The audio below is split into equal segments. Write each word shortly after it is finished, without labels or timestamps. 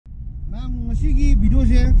Masih video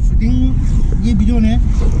saya shooting ये video ने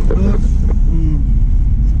तो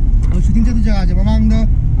shooting जब जगह जब मांग दा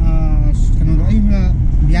कनो दा आई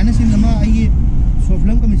बियाने सिन लमा आई short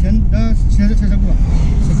film commission दा शेयर को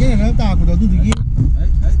सेकेंड है ता को दा दु ये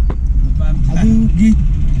अदु ये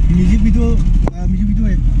music video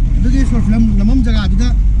है अदु ये short film लमम जगह अदु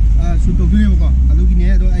दा shoot तो दुने मको अदु की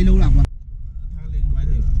ने तो आई लो लाग बा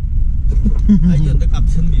आई जंदा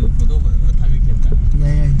कैप्शन भी फोटो थागे खेता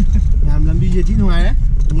याम लंबी जे थी नुआय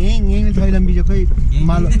nge thoi lambi je khoi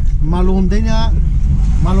malom daina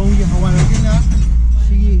malom gi hawan daina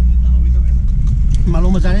si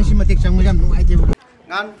malom jane si matik chang jam nuai te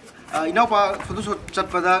ngan inau pa photo shot chat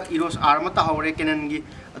pada eros r ma ta hore canon gi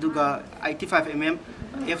aduga 85mm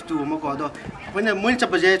f2 ma ko do apna moin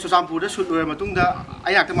chap je chusampur da shoot ore matung da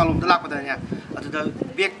ayak ta malom da lak pada nya aduda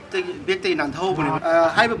back te nan thau bune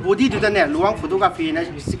hai ba body du da ne luang photography na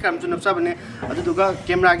sikram chu napsa bane aduga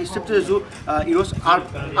camera gi strip tu ju eros r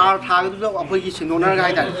tha ga du apoi gi sinona ga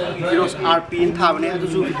da eros r pin tha bane adu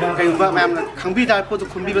ju kai ba mam na khangbi da po tu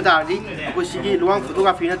khumbi ba da ri apoi si gi luang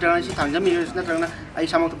photography na tran si thang jam eros na tran ai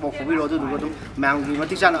samang to pok bi ro du du dum mam gi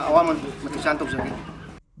matik chan awa man matik chan tok jagi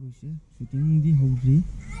shooting di hori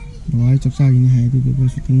noi chak sa ni hai du ko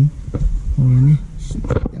shooting hori ni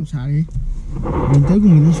yam sari winter gu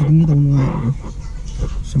ni shooting da no ai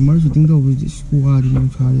summer shooting da bi squad di no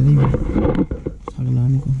sari ai sagla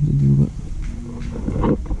ni ko du ko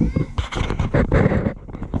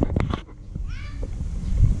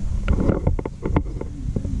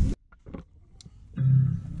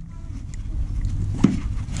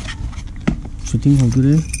shooting ho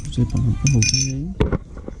gure je pa ho gure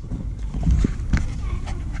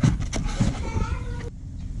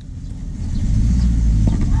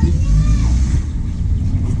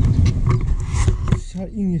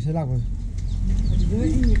ini salah apa?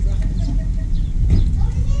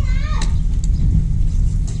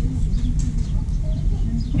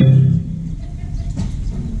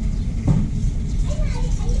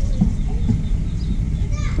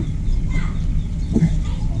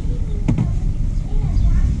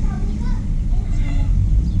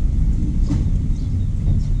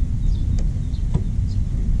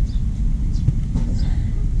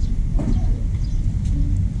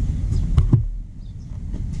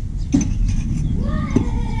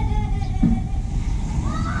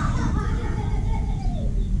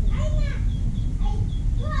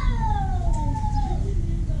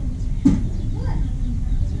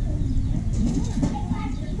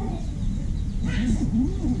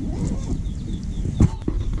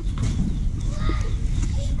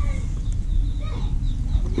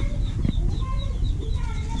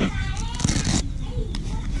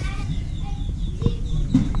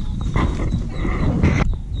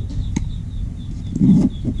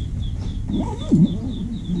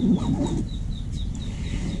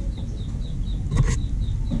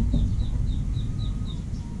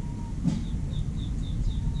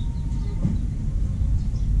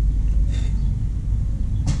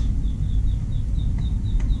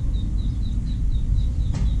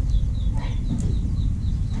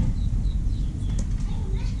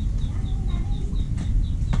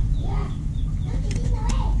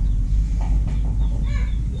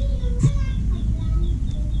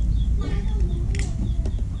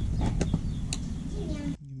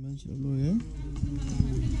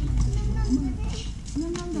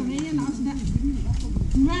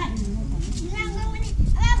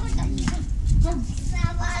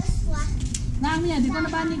 Ini di mana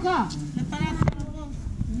bani kok?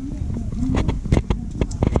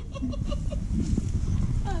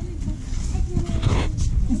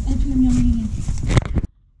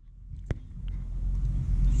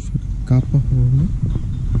 Kapal ni.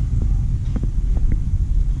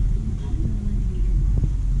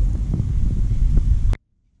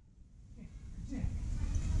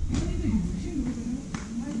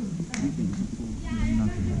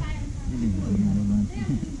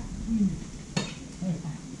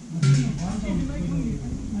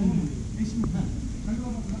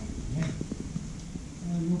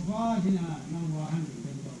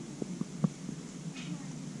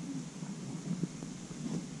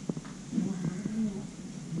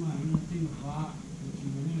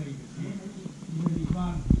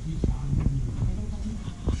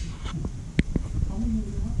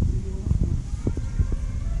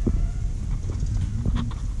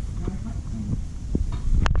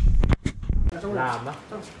 làm đó.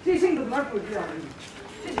 Thì sinh được nói tuổi gì à?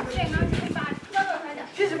 Thì sinh được nói tuổi 78, 70 hay là?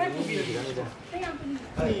 Thì sinh mấy tuổi gì?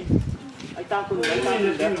 Ai ta kun dai ta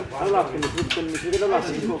ni da. Allah kun ni da Allah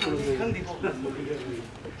shi ko kun ni.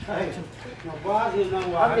 Ba ji nan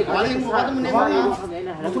wa. Ba ni mu ba mun ne ba.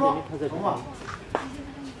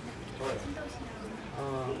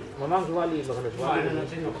 Mamang suwali ba kana suwali na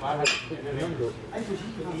sin no para nang do. Ai su shi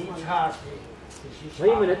ni cha.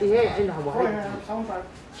 Mấy mình đã tí hết anh học một hay.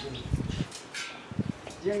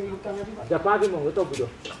 Đập ba cái mông cái tôm được.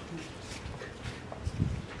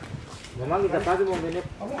 Mà mang cái đập ba cái mông này nè.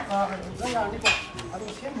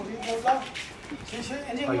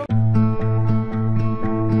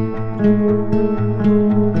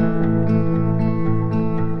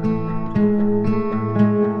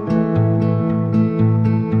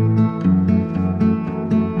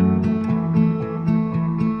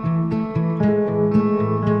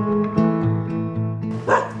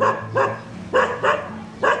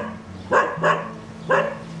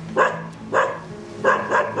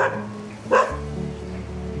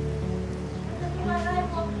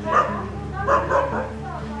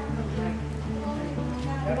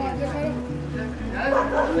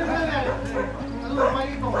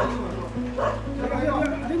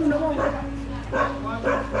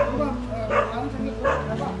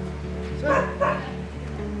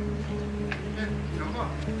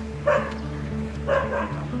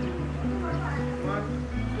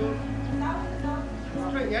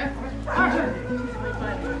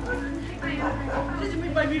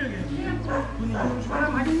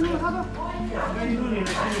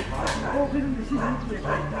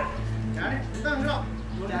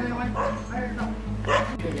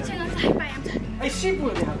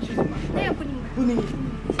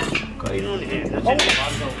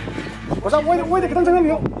 Quay cái thằng này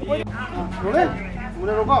miêu. Rồi đấy. Muốn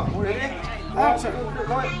đâu có? Muốn đấy. À, rồi.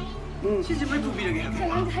 시집 왜 부비르게 해?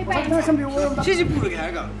 시집 부르게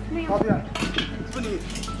해, 가. 어디야? 분이.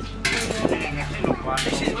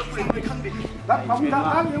 시집 부르게 칸비. 나 밥은 다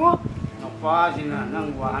안 이거. 빠지나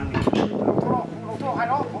난 와한. 또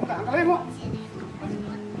하러 뭔가 안 가래 뭐.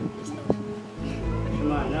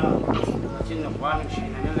 주마나 진짜 와는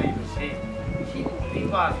시는 내가 이거세.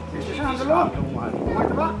 시부리가 세상 안 들어.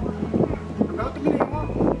 맞다 봐. kalau tu gini mau,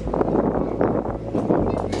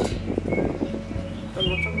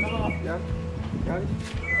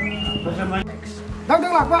 dak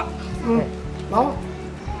dak lah pak, mau,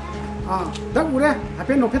 dak udah, apa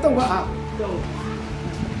yang nopet tu pak,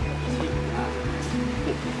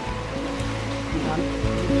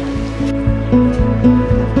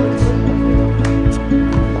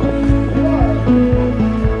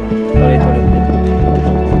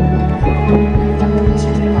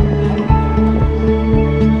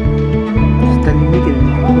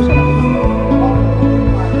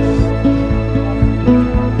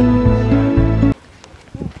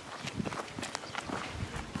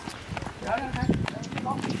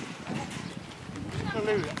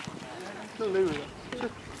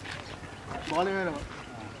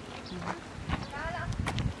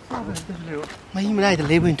 mấy hôm nay thì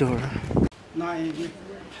lấy bên chỗ này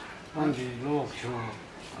con gì lô chú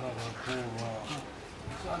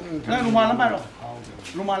đây rumah lắm rồi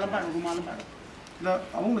rumah lắm rồi là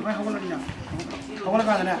ông được hay không có gì nhỉ không có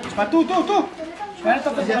cái này và tu cái này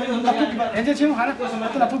tập tu bị vậy em chơi chơi không hả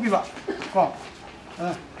tôi là tu bị vậy có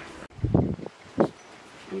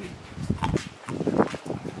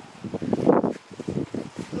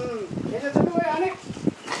em chơi chơi với anh ấy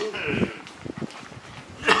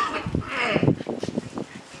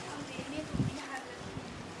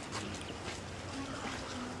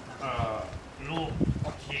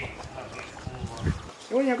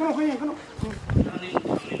Ôi nhà con nó.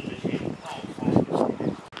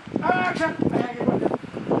 Action.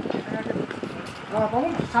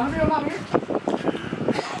 Bóng sáng nó làm cái.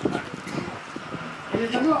 Đây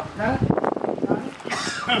chắn nữa, đấy.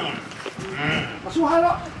 Mà số 2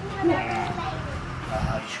 đó.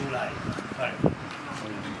 Chú lại.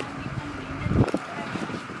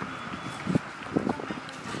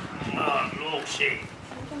 Lúc xí,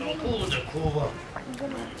 nó khu vào.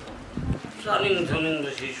 사는 되는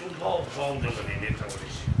것이 슈퍼 파운드가 되겠다고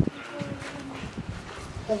그랬지.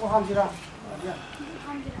 không có ham gì đâu.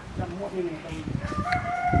 Chẳng mua gì này.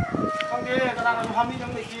 Không thế, cái nào nó ham đi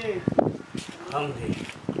trong này kia. không thì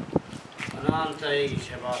나한테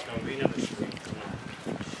제발 좀 위는 것이 있구나.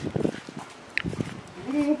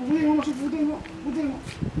 부딩 뭐 부딩.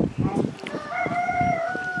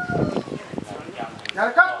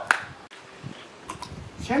 잘까?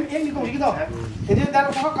 셴 얘기 또 이기다. 걔들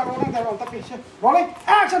대로 생각하고 오는 대로 어떻게 해? rolling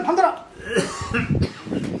action 반대로.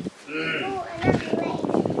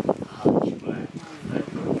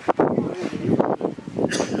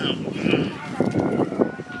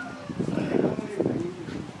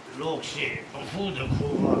 로 역시 후드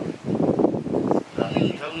쿠가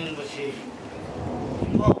나는 적는 것이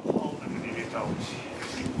그들이 다오지.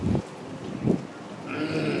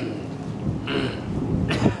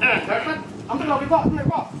 아무튼 여기 봐, 여기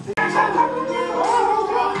봐.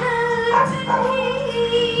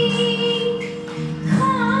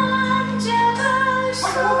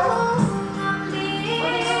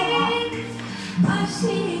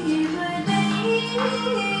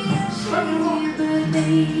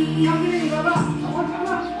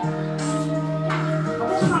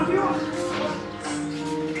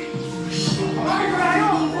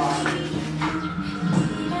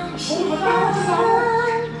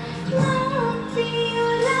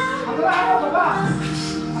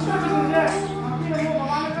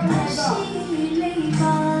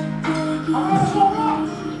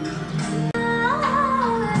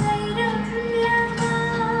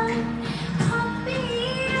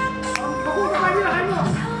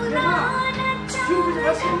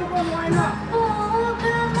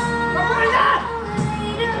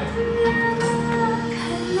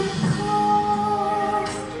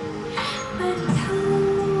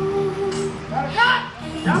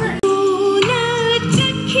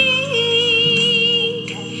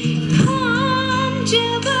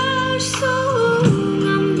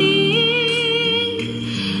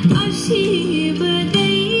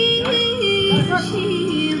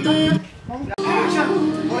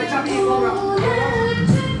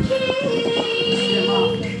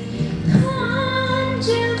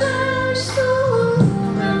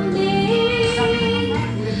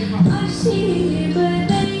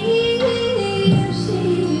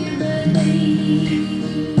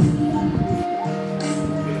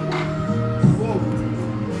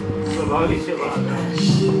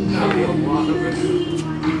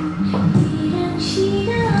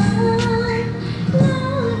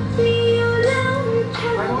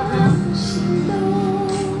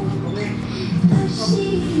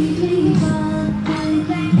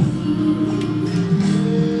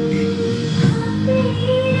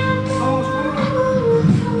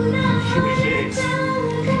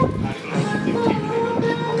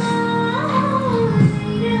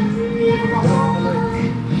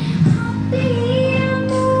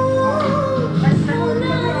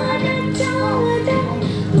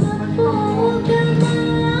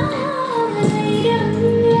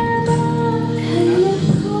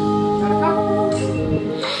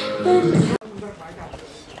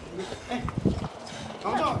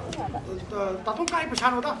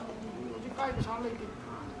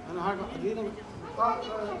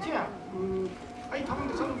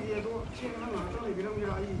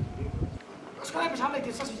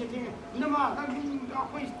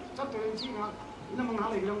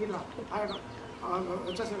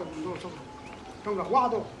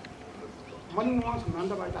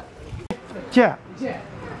 Che,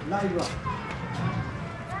 lại rồi.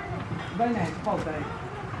 Đây này, bỏ đây.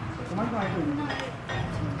 Cái mắt này của mình.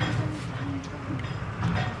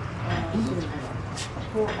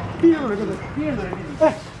 Bia rồi cái gì? Bia rồi cái gì?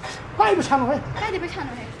 Ê, quay bị chán rồi. cái gì bị chán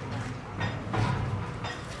rồi?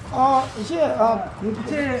 이제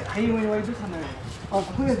이제 A형이 와 있잖아요.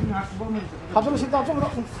 그게 지금 보면 가지고 싶다 좀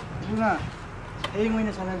누나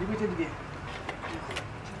A형이 잖아 이거 저기.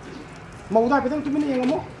 mauda cái thằng tụi mình nghe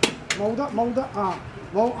mauda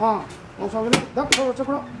mau sao cái đó sao cho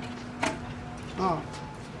nó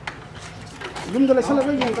dùng để lại sao lại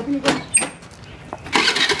cái gì cái gì cái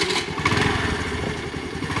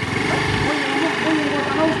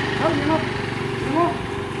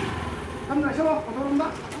Kamu nak siapa? Kau orang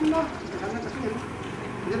tak? Kamu nak? Jangan tak sini.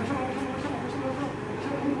 Jangan siapa?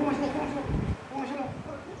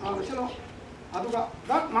 Siapa? Aduh kak,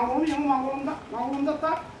 kak mau ni, mau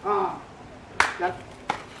tak? Ya.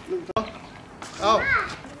 Oh.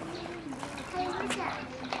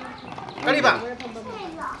 Cái đi bạn.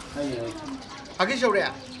 cái sầu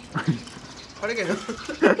rẻ. Có đấy kìa.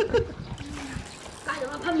 cái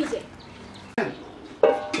đó thơm gì?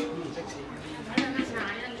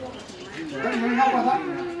 Mình học vào đó.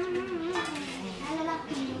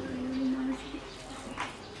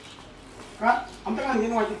 Kak, ông ta làm gì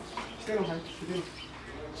ngoài chứ? Cái đồng này.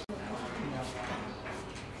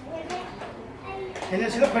 Ini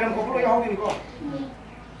sila film koplo ya hobi niko.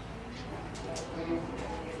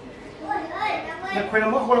 Na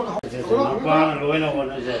film mo koplo ka. Ba lo na ko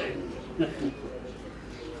na sir.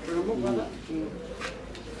 Film mo ba?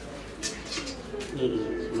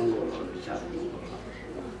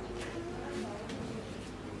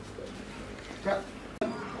 Kak.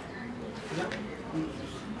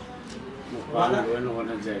 Ba lo na ko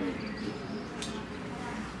na sir.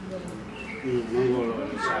 Mongolo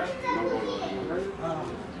sa mongolo.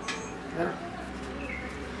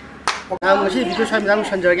 ngasi video saya minta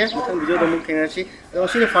sanjarage muthang video do muk thengnasi do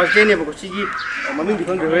sini first day ne bako sigi mami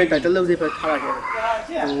bikon re title lo je pa thala ge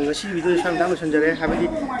ngasi video saya minta sanjare habidi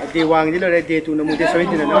day 1 di lore day 2 na mu day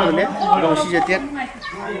 17 na no ne do si je tet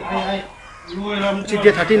si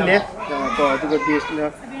day 13 ne ko du ko day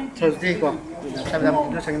Thursday ko saya minta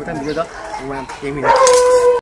video sang muthang video do ngam yemi